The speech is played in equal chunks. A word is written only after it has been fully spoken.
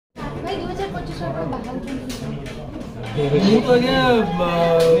तो आज्ञा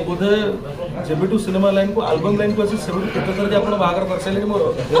बोधे जब सिनेमा लाइन को एल्बम लाइन को से केत थर आप बाहर कर सारे मोर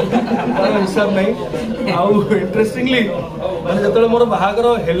हिसाब नहीं आउ इंटरेस्टिंगली मैंने जो मोर बाहर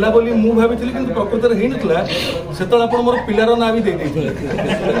है बोली मुझे भावी कि प्रकृत में होता से आप मोर पिलार ना भी दे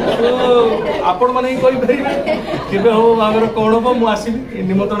तो आपण मैंने कहींपर के हम बाहर कौन हम मुझे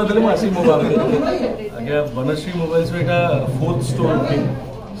निमंत्रण देते मुझे मो बाहर आज्ञा बनश्री मोबाइल्स यहाँ 4th स्टोर बुकिंग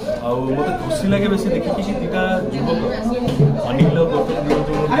आउ मत खुशी लगे बेस देखिए कि दुटा युवक अनिल गौतम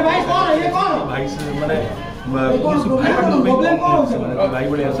भाई से माने भाई भाई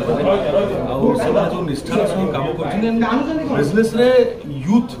जो निष्ठार सह काम कर बिजनेस रे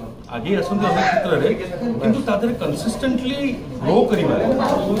यूथ आगे आसते अनेक क्षेत्र में किंतु कंसिस्टेंटली ग्रो करवा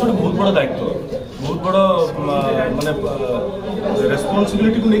गोटे बहुत बड़ा दायित्व बहुत बड़ा माने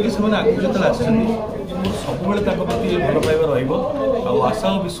रेस्पॉन्सिबिलिटी को लेकिन आगे जो सब प्रति भल पाइबा आशा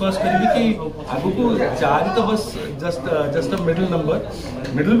और विश्वास करी कि आगु को 4 तो बस जस्ट मिडिल नंबर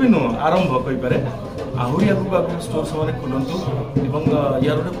मिडिल भी नुह आरंभ कहीपर आहरी आगू आगू स्टोर से खोलतु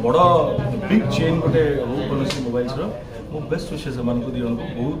यार गोटे बड़ बिग चेन गोटे बनश्री मोबाइल्स मो बेस्ट विशेष से दिखा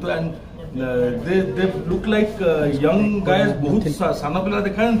बहुत and they look like young guys बहुत सान पिला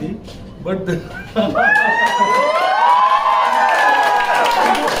देखा बट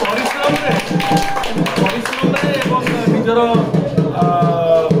निजर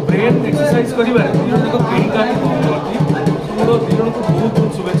ब्रेन एक्सरसाइज कर ब्रेन का मोर दी जन को बहुत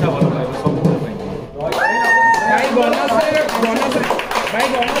बहुत शुभेच्छा भल पाइबे सब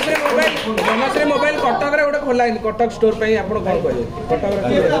बनश्री मोबाइल कटक रे गोटे खोला कटक स्टोर पे आप कौन कहे कटक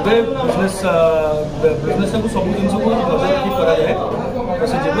बिजनेस को सब जिन को नजर रखी करा जाए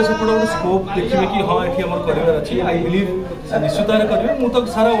से जब से गोटे स्कोप देखिए कि हाँ ये आम कर अच्छी आई बिलीव निश्चित भाव करेंगे मुझे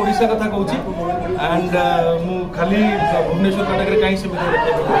सारा ओडिशा कथा कहूँ एंड मु खाली भुवनेश्वर कटक कहीं से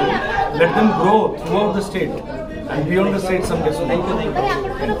let them grow through out the state and beyond the state some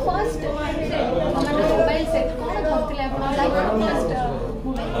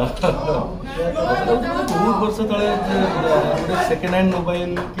बहुत वर्ष तले सेकेंड हैंड मोबाइल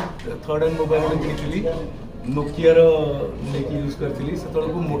कि थर्ड हैंड मोबाइल किनी नोकिया यूज करी से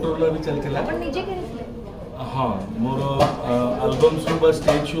मोटोरोला भी चलता हाँ मोर एल्बम्स रू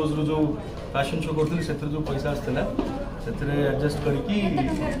स्टेज शोज रू जो फैशन शो करी से जो पैसा आसाला से एडजस्ट करके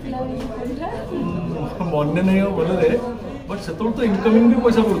मन नहीं भल बट से तो इनकमिंग भी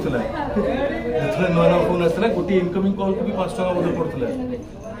पैसा पड़ूला जो नुआ नुआ फोन आसाला गोटे इनकमिंग कॉल को भी 5 टका बोधे पड़ूला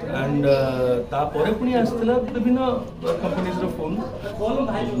एंड तापर पुणी आसाला विभिन्न कंपनीज फोन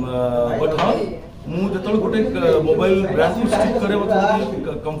बट हाँ मुझे जो गोटे मोबाइल ब्रांड को स्टिक करे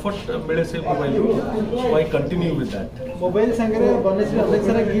मतलब कंफर्ट मिले से mobile so I continue with that mobile संगे बनश्री अनेक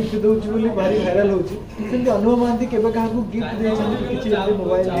सारा गिफ्ट दोछ बोली भारी वायरल होची सेंती अनुभव महांती केबे काहा को गिफ्ट देछन किछि एते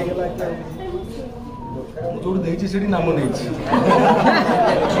मोबाइल देगला क्या जोड़ देछि सेडी नाम नैछि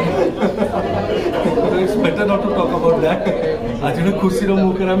it's better not to talk about that आज जो खुशी रो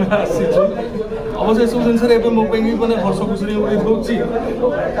मुखरा में आसी अवश्य सब जिन एवं मो मैंने हर्ष खुशी होची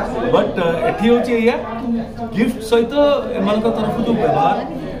बट एटी हूँ गिफ्ट सहित एम तरफ जो व्यवहार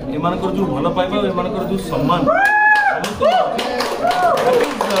एम जो भल पाइबा एम जो सम्मान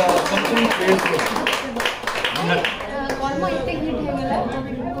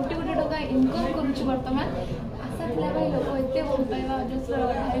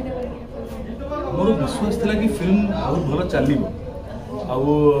मोर विश्वास था कि फिल्म बहुत भल चलो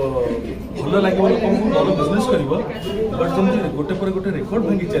भल लगे लोक भल बिजनेस कर बट जमी गोटे पर गोटे रेकर्ड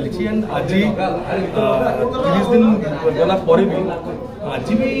भांगी चली एंड आज 30 दिन गला भी आज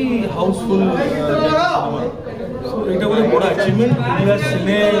भी हाउसफुल सो यहाँ गोटे बड़ा अचिवमेंट ओडिया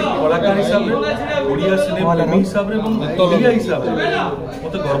सिने कलाकार हिसाब से ओडिया सिने प्रेमी हिसाब से ओडिया हिसाब से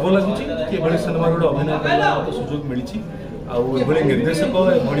मत गर्व लगुच कि सिनेमा गोटे अभिनय करने मत सुजोग मिली आउे निर्देशक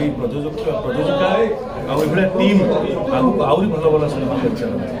एभली प्रयोजिका आउे टीम आगू आहरी भल भल सिनेमा कर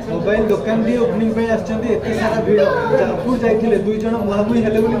मोबाइल दुकान भी ओपनिंग पे आछथि एते सारा भीड़ जापुर जाइथिले दुई जण मुहामुही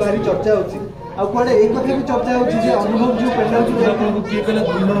हेले बोली भारी चर्चा होछि आ कोडे एक कथा भी चर्चा होछि जे अनुभव जो पेंडल जो आपन की कहले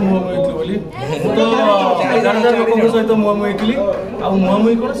दुई जण मुहामुही हेतले बोली तो 1000 लोक सहित मुहामुही हेतली आ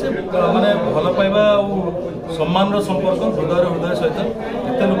मुहामुही कोन से माने भल पाइबा सम्मान संपर्क हृदय हृदय सहित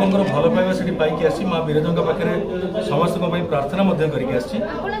एत लोक भल पाइबा से पाई आसी माँ बिरजा पाखे समस्त प्रार्थना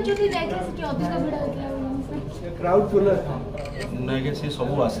नहीं सी सब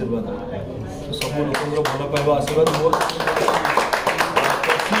आशीर्वाद सब लोक भल पाइबा आशीर्वाद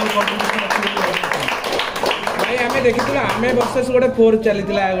आम देखी आम वर्सेस गोटे 4 चली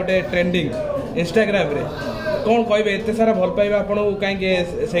गोटे ट्रेंडिंग इंस्टाग्राम रे कौन कहे एत सारा भल पाइबा आपन कहीं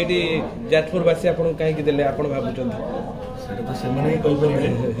जाजपुरवासी आपन कहीं देले आपन भाबुचंती सेटा तो से ही कहि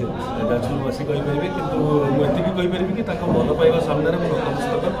बसी कहीपर कि मुझे कि भल पाइबा सामने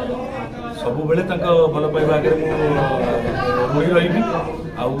नतमस्तक सब बेले भल पाइबा आगे मुझे रही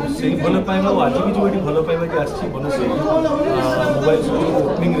से भल पाइबा आज भी जो ये भल पाइबा आसी mobile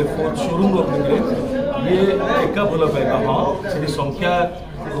opening fourth showroom opening ये एका भल पाइबा हाँ से संख्या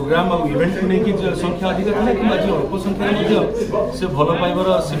प्रोग्राम और इवेंट को लेकिन संख्या अधिक था कि आज अल्प संख्यार से भल पाइबार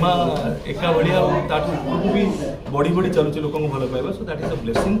सीमा एका भाया उपरको भी बढ़ी बढ़ी चलुचे लोक भल पाइबा so that is a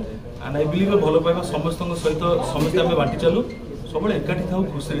blessing and I believe भल पाइबा समस्त सहित समस्ते आम बांटी चलू सब एकाठी था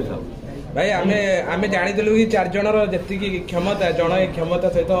खुशी था भाई आमे जानिदेलु कि 4 जनर जति क्षमता जन क्षमता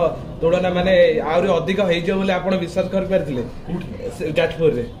सहित तुलना माने आउरी अधिक होइजो बोले आपण विश्वास कर परथिले जाजपुर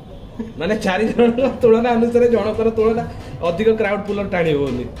रे माने 4 जन तुलना अनुसार जनकर तुलना अधिक क्राउड पुलर टाणी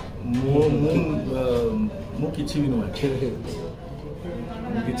बोली मु किछि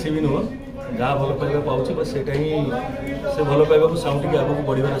भी नुह जहाँ भल पाइबा पाऊँ बस सेटा ही से भल पाइबा साउंड आगे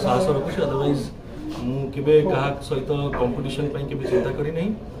बढ़िबार साहस रखुଛି अदरवाइज मुझे क्या सहित कंपटीशन केबे चिंता करी नहीं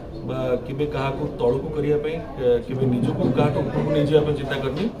केबे क्या तलू करने निजक क्या उपरको नहीं जावाई चिंता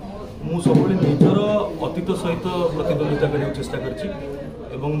करनी मु सब निजर अतीत सहित प्रतिद्वंदिता करने चेष्टा कर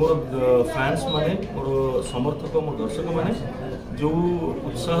मोर फैंस माने मोर समर्थक मोर दर्शक माने जो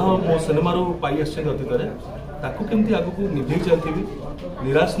उत्साह मो सिनेमा पाई अतीत ताकू केमती आगु को निभे चलती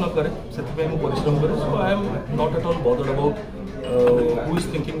निराश न करे से परिश्रम करे सो I am not at all bothered about who is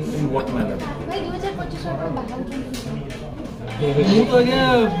thinking in what manner मु तो आज्ञा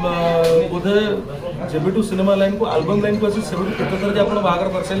बोधे जेबेटू सिनेमा लाइन को एल्बम लाइन को अच्छी से केत आप बाहर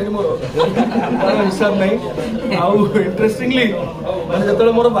कर सारे मोर हिसाब नहीं आउ इंटरेस्टिंगली मैंने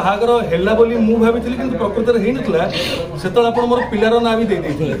जो मोर बाहर है बोली मु भाभी कि प्रकृत में होता से आप मोर पिलार ना भी दे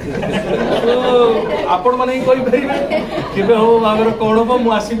तो आपण मैंने ही कहींपर केवे हम बाहर कौन हम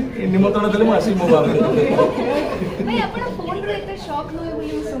मुझे निमंत्रण देले मुझे मो बाहर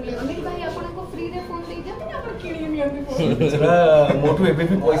मोटू एबे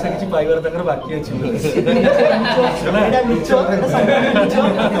भी पैसा किसी पाइबार तकर बाकी अछि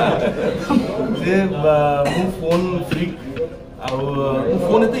जे मु फोन फ्री आ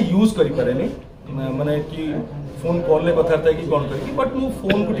फोन एते यूज करि पारेनी माने कि फोन कॉल ले कथारता कि कौन करी बट मु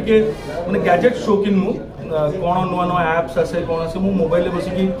फोन को टिके माने गैजेट शौकीन मु कौन नुआ नुआ एप्स आसे कौन आसे मु मोबाइल ले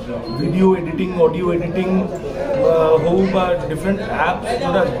बसिकी वीडियो एडिटिंग ऑडियो एडिटिंग हो बा डिफरेंट एप्स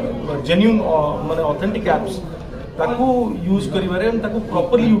जोड़ा जेन्युइन माने ऑथेंटिक एप्स ताकू यूज करिवारे एंड ताकू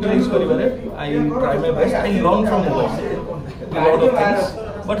properly utilise करिवारे I try my best I learn from mobile lot of things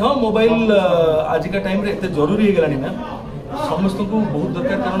but हाँ मोबाइल आज का टाइम रे एते जरूरी हे गलानी ना समस्त को बहुत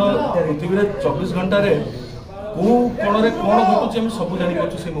दरकार कारण पृथ्वी रे 24 घंटा रे को कोण रे कोण घटुछ हम सब जानि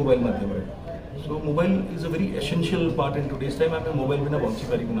पाछु से मोबाइल माध्यम रे सो mobile is a very essential part in today's time आमे मोबाइल बिना बंची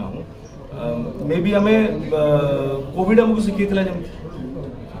पारिबु ना हूं मे बी आमे कोविड हमको सिखैतला जे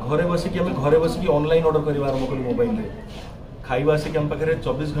घरे बसिकी आम घरे बसिकी ऑनलाइन ऑर्डर करवा आरंभ कलु मोबाइल रे खाइबा आसिक आम पाखे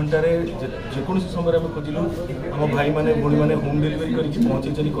 24 घंटा रे जेकोसी समय आम खोजिलु आम भाई माने भूणी माने होम डिलीवरी करके पहुँचे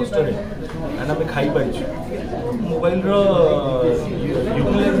कष्ट एंड आम खाई पारिछु मोबाइल रो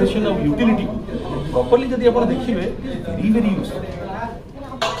यूटिलाइजेशन और यूटिलिटी प्रॉपर्ली जदि आप देखिए वेरी वेरी यूजफुल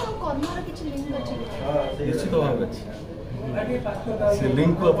निश्चित भाव अच्छी से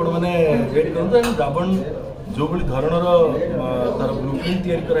लिंक को आपण माने वेट करंतु एंड रावण जो भी धरणर तार ब्लूप्रिंट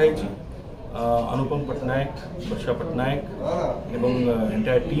तैयारी कराई अनुपम पट्टनायक वर्षा पट्टनायक एवं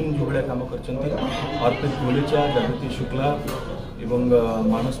एंटायर टीम जो भाया काम कर गोलेचा जागृति शुक्ला एवं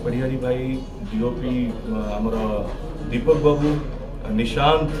मानस पढ़ियारी भाई डीओपी आमर दीपक बाबू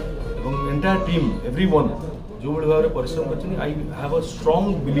निशांत एवं एंटायर टीम एवरीवन जो भाई भाव परिश्रम कर I have a strong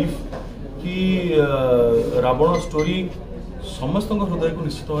belief कि रावण स्टोरी समस्त हृदय को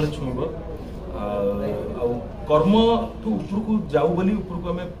निश्चित भाव छुईब कर्म तो उपरको जाऊ बोली उपरको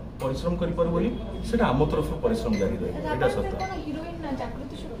आम परिश्रम करिपारू बोली सेटा आम तरफ परिश्रम जारी रहे एटा सत्य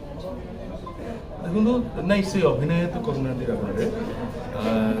देखो नहीं से अभिनय तो करूना रावण रे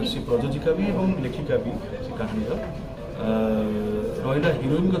से प्रयोजिका भी और लेखिका भी से कहानी रहा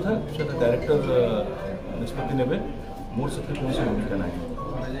हिरोइन कथा से डायरेक्टर निष्पत्ति नेबे मोर सत्य कौन सी भूमिका ना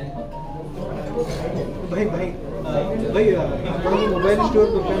भाई भाई भाई मोबाइल स्टोर तो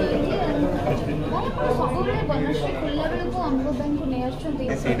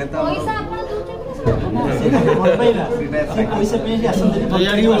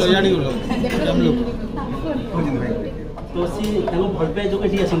सी भल पाए जो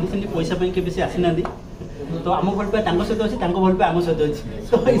कहीं आसती पैसा के आसी ना तो आम भल पाए सहित अच्छी भल पाए आम सहित अच्छी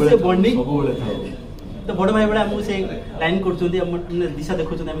तो बॉन्डिंग तो बड़ भाई भाई आमको से लाइन कर दिशा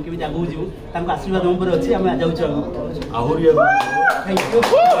देखुं आम के आगे जीवु आशीर्वाद हम पर अच्छी आम जाऊँ आहरी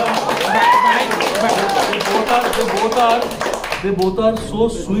they both are so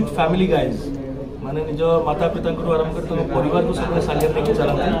sweet family guys माने निज माता पिता आरंभ कर परिवार को सब सागे लेके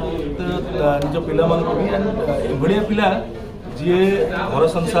चलाते तो निज पिला भी एंड एभलिया पिला जी घर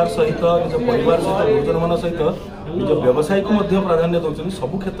संसार सहित निज परिवार सहित गुरुजन मान सहित निज व्यवसाय को प्राधान्य दौरान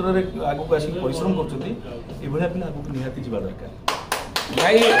सब क्षेत्र में आगक आसिक परिश्रम कर पिला आगक निहाती जावा दरकार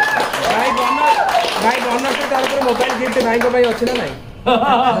भाई भाई बनर मोबाइल गिफ्ट भाई को अच्छी ना नहीं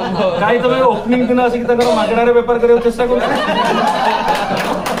भाई तुम ओपनिंग दिन आसिक मागणार बेपार करने चेष्टा कर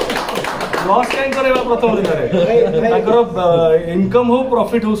लॉस कहीं करेगा प्रथम दिन इनकम हो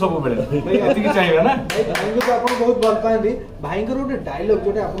प्रॉफिट हो सब बेले चाहिए ना भाई को आपन बहुत भल पाएंदी भाई को गोटे डायलॉग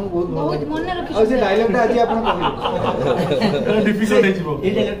जोटे आपन बहुत मन रखि आ से डायलॉग ता आज आपन कहिबो डिफिकल्ट हे जीवो ए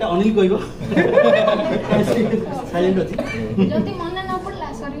डायलॉग ता अनिल कहिबो साइलेंट होती जल्दी मन ना पड़ला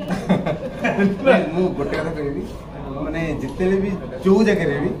सॉरी मु गोटे कथा कहबी माने जितेले भी जो जगह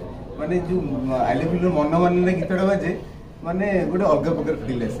रे भी माने जो आई लव यू मन माने गीतडा बाजे माने गोटे अलग प्रकार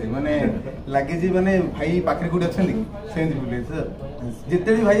फील आसे माने लागे जी माने भाई पाखरे गुड अछन सेंज फील सर जिते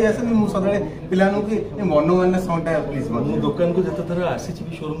भी भाई आसे मु सदाळे पिलानु कि मन माने सॉन्गटा प्लीज मु दुकान को जते थर आसी छी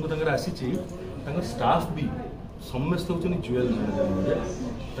शोरूम को तंगर आसी छी तंगर स्टाफ भी समस्त होचनी ज्वेल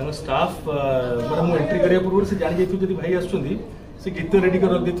तंगर स्टाफ माने मु एंट्री करिया पूर्व से जान जेतु जदी भाई आछुंदी से गीत रेडी कर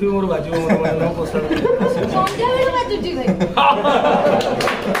रख देथि मोर बाजियो मोर मन पोस्टर संध्या बेला बाजुजी भाई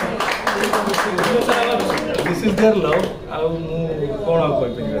दिस इज देयर लव आ मु कोन आ कोइ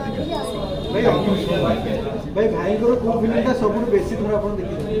परिया भाई भाई को को फिल्म ता सब बेसी थोड़ा अपन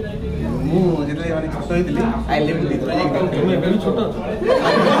देखि मु जेतले माने छोट होइतली आई लव यू गीत रे तुम एबे छोट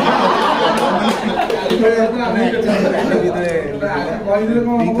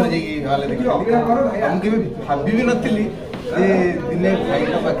हम केबे भाबी भी नथिली जे दिने भाई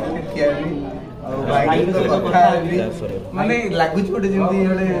का पाखे ठिया भी भाई को कथा माने लागुच पड़े जेंती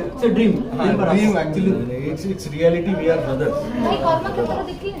हले से dream dream actually it's reality we are brothers भाई कर्म क्षेत्र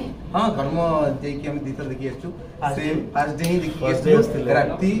देखिने हां कर्म जे कि हम दीतर देखि आछू सेम फर्स्ट डे ही देखि First day आछू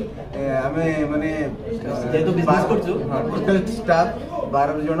राती हमें माने जे तो बिजनेस करछु हां टोटल स्टाफ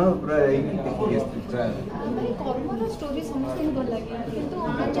 12 जण पूरा देखि आछू पूरा भाई कर्म रो स्टोरी समस्त को भल लागे किंतु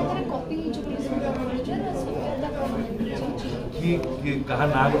आज जतरे कॉपी जो पुलिस में कल्चर कि कहा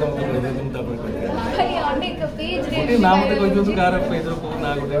ना गोटे मते कहि दे तुम तापर कहि भाई अनेक पेज रे गोटे नाम मते कहि दो कार पेज रो को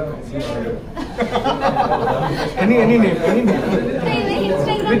ना गोटे any name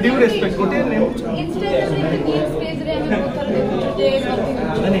with due respect गोटे नेम इंस्टाग्राम रे न्यूज़ पेज रे हम पत्थर देखु जे करती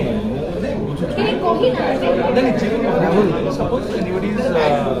नहीं कि कोही ना नहीं Rahul suppose anybody is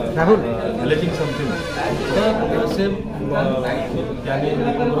Rahul alleging something तो से यानी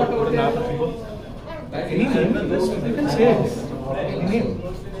गोटे ना पथिबो any name you can say any name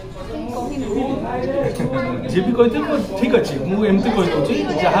जे भी कहते हैं ठीक अच्छे मु एमती कहि दउची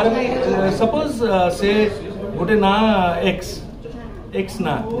जहार भी सपोज से गोटे ना एक्स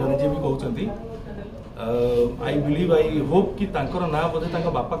ना जने जे भी कहउचंती आई बिलीव आई होप कि तांकर ना बोधे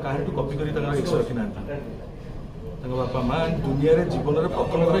तांका बापा काहेटू कॉपी करी तांकर एक्स रखि नांती तांका बापा मां दुनिया रे जीवन रे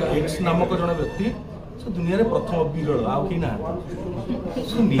प्रथम थर एक्स नामक जने व्यक्ति से दुनिया रे प्रथम विरल आउ कि ना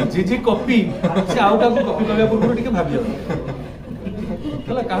सो निजे जे कॉपी से आउ का कॉपी करबा पूर्व टिके भाबियो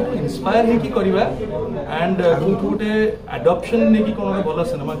कला का इंस्पायर हे कि करबा एंड गोटे एडॉप्शन ने कि कोनो भलो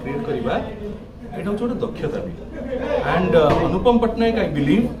सिनेमा क्रिएट करबा एटा छोटे दक्षता भी and Anupam Patnaik I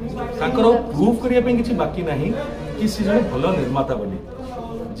believe Takar prove करिया पे किछि बाकी नाही कि से जने भलो निर्माता बनी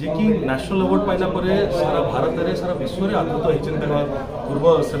जे कि नेशनल अवार्ड पाइला परे सारा भारत रे सारा विश्व रे आदृत होइछन ताकर पूर्व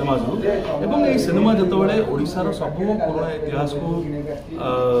सिनेमा जो एवं ए सिनेमा जतो बेले ओडिसा रो सब पुराना इतिहास को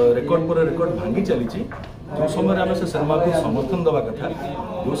रेकॉर्ड पर रेकॉर्ड भांगी चली जो समय आम से सिनेमा को समर्थन दवा कथा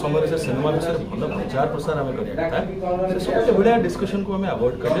जो समय से सिनेमा विषय भल प्रचार प्रसार आम कथा से सब भाया डिस्कशन को आम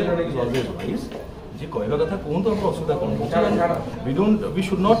अवॉइड करें ऑलवेज वाइज जी कहवा कथा कहूँ तो असुविधा कौन we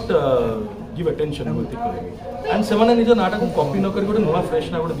should not give attention and से निज नाटा को कॉपी न कर गोटे नुआ फ्रेश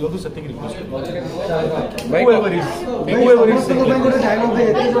ना गोटे दिंतु से रिक्वेस्ट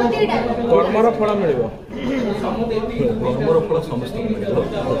कर्मर फल मिल कर्मर फल समस्त मिल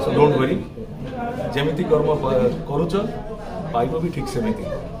डोंट वरी जेमिति कर्म करुच पाइब भी ठीक सेमिति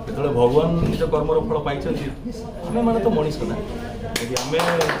जो भगवान निज कर्मर फल पाई आम मैंने तो मनीष ना यदि आम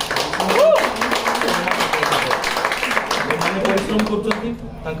परिश्रम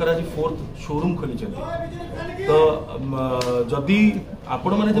कर आज 4th शोरूम खोली तो जदि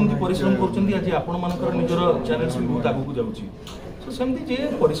आपण मैंने जमी परिश्रम कर आज आपण मानकर निजर चैनल्स भी बहुत आगू जाऊँगी तो सेमती जे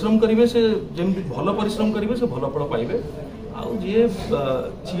परिश्रम करेंगे से जमी भल परिश्रम करेंगे से भल फल पाइबे आउ जे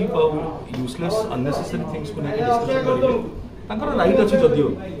चीप आउ यूजलेस अननेसेसरी थिंग्स को लेकर डिस्कशन करेंगे तांकर राइट अच्छी जदियो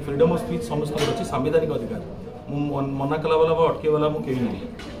फ्रीडम ऑफ स्पीच समस्त अच्छी संवैधानिक अधिकार मना कला वाला अटके वाला मुझे नहीं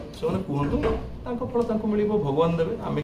से कहतु फल मिल भगवान देवे आम